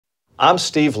I'm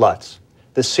Steve Lutz,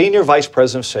 the Senior Vice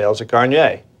President of Sales at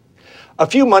Garnier. A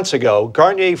few months ago,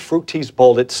 Garnier Fructis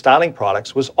Bold-It styling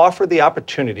products was offered the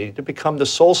opportunity to become the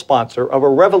sole sponsor of a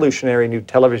revolutionary new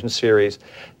television series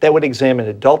that would examine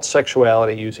adult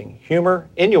sexuality using humor,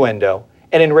 innuendo,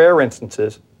 and in rare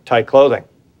instances, tight clothing.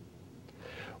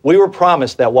 We were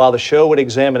promised that while the show would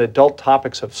examine adult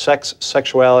topics of sex,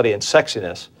 sexuality, and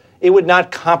sexiness, it would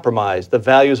not compromise the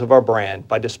values of our brand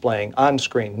by displaying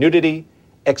on-screen nudity,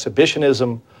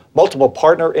 exhibitionism, multiple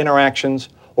partner interactions,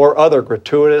 or other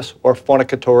gratuitous or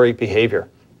fornicatory behavior.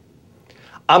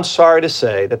 I'm sorry to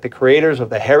say that the creators of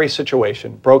The Hairy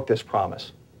Situation broke this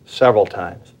promise several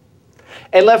times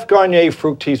and left Garnier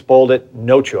Fructis Bold-It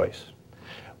no choice.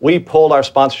 We pulled our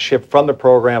sponsorship from the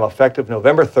program effective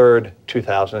November 3rd,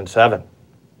 2007.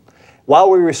 While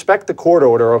we respect the court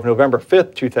order of November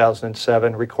 5th,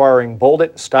 2007, requiring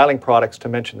Bold-It styling products to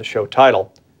mention the show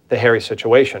title, The Hairy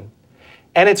Situation,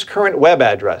 and its current web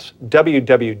address,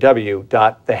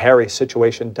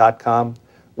 www.thehairsituation.com,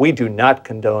 we do not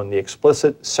condone the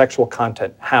explicit sexual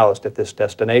content housed at this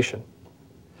destination.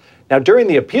 Now, during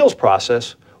the appeals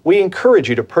process, we encourage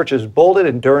you to purchase Bold-It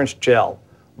Endurance Gel,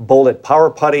 Bold-It Power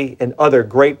Putty, and other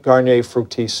great Garnier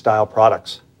Fructis style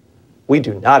products. We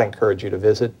do not encourage you to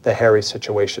visit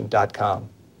thehairsituation.com.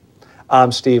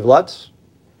 I'm Steve Lutz,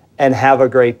 and have a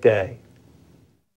great day.